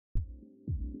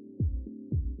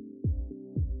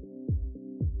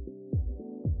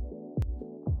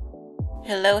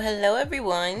Hello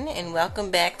everyone, and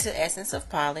welcome back to Essence of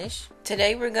Polish.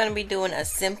 Today we're going to be doing a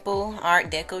simple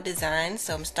Art Deco design.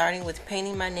 So I'm starting with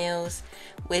painting my nails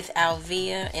with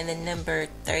Alvia and the number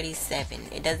 37.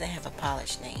 It doesn't have a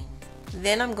polish name.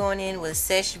 Then I'm going in with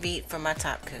Seche Vite for my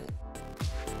top coat.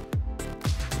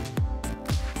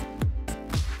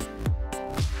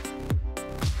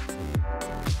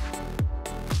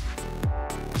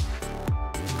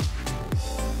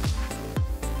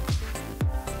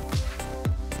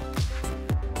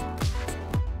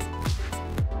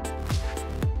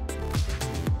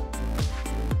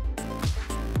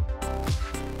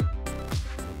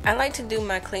 I like to do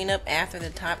my cleanup after the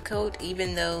top coat,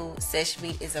 even though Seche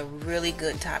Vite is a really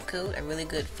good top coat, a really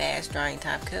good fast drying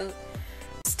top coat.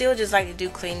 Still just like to do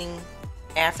cleaning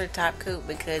after top coat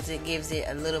because it gives it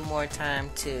a little more time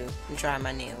to dry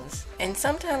my nails. And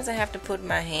sometimes I have to put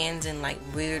my hands in like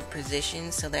weird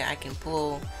positions so that I can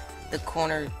pull the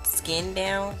corner skin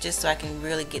down just so I can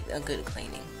really get a good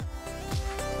cleaning.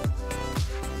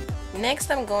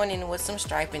 Next, I'm going in with some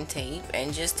striping tape,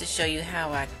 and just to show you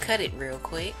how I cut it real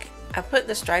quick, I put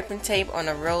the striping tape on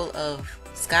a roll of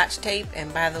Scotch tape,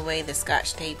 and by the way, the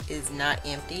Scotch tape is not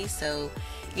empty, so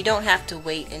you don't have to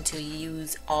wait until you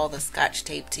use all the Scotch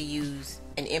tape to use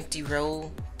an empty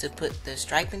roll to put the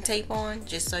striping tape on,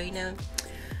 just so you know.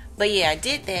 But yeah, I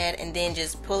did that, and then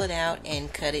just pull it out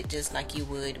and cut it just like you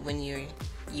would when you're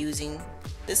using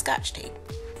the Scotch tape.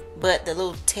 But the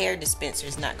little tear dispenser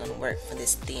is not going to work for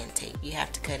this thin tape. You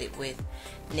have to cut it with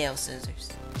nail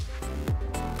scissors.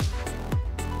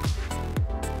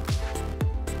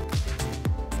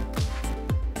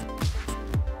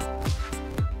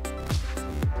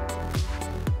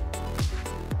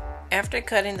 After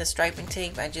cutting the striping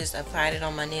tape, I just applied it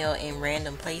on my nail in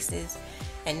random places.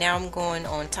 And now I'm going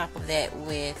on top of that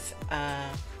with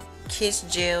Kiss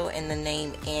Gel and the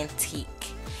name Antique.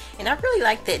 And I really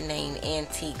like that name,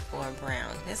 Antique for a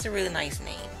brown. That's a really nice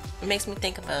name. It makes me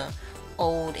think of an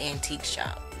old antique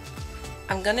shop.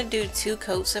 I'm going to do 2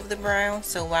 coats of the brown,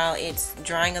 so while it's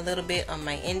drying a little bit on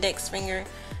my index finger,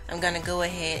 I'm going to go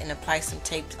ahead and apply some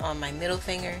tape on my middle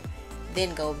finger,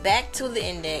 then go back to the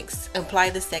index, apply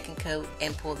the second coat,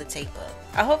 and pull the tape up.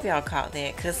 I hope y'all caught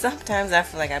that, because sometimes I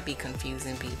feel like I be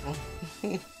confusing people.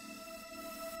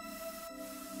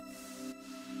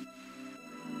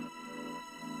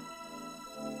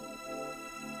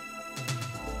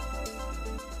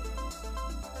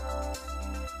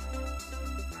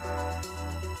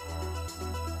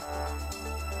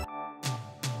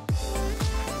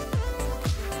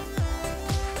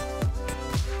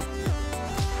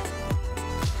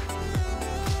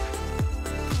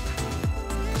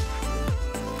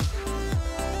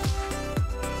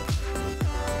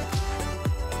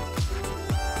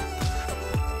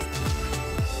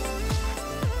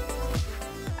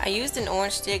 I used an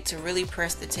orange stick to really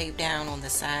press the tape down on the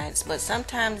sides, but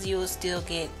sometimes you'll still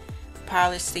get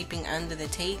polish seeping under the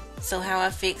tape. So how I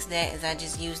fix that is I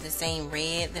just use the same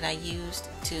red that I used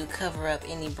to cover up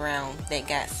any brown that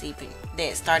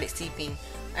started seeping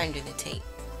under the tape.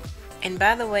 And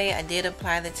by the way, I did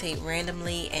apply the tape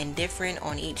randomly and different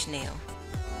on each nail.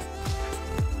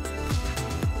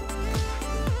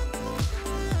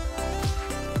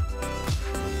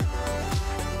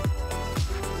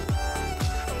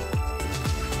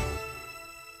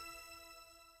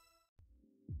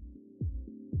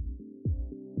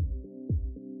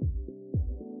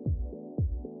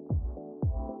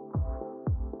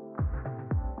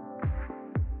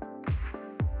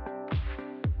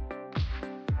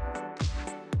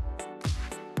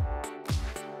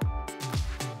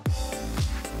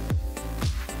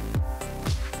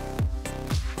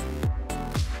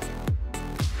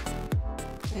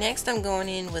 Next, I'm going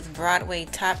in with Broadway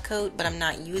top coat, but I'm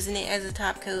not using it as a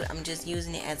top coat. I'm just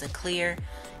using it as a clear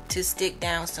to stick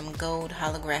down some gold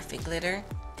holographic glitter.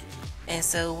 And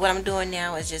so what I'm doing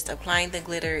now is just applying the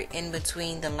glitter in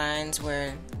between the lines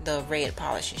where the red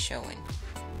polish is showing.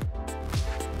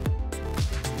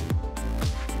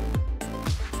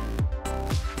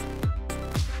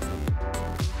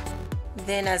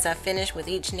 Then as I finish with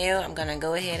each nail, I'm going to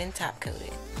go ahead and top coat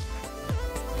it.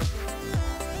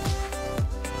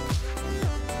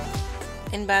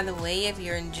 And by the way, if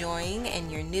you're enjoying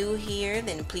and you're new here,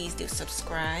 then please do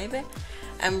subscribe.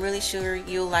 I'm really sure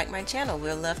you'll like my channel.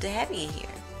 We'll love to have you here.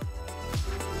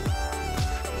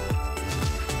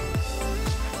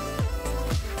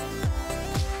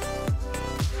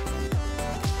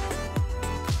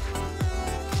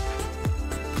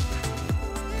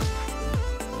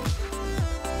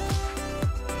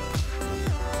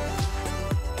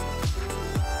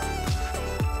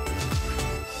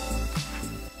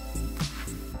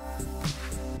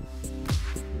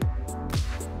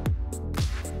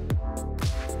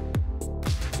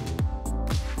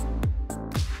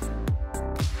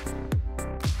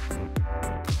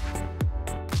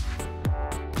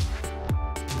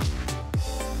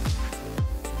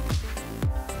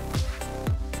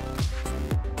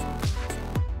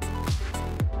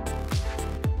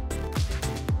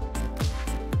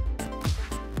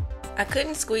 I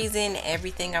couldn't squeeze in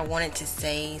everything I wanted to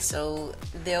say, so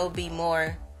there'll be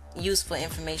more useful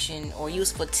information or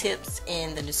useful tips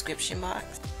in the description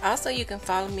box. Also, you can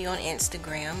follow me on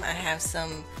Instagram. I have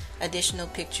some additional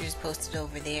pictures posted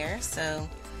over there, so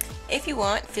if you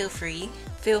want, feel free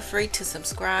to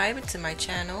subscribe to my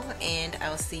channel, and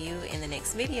I'll see you in the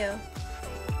next video.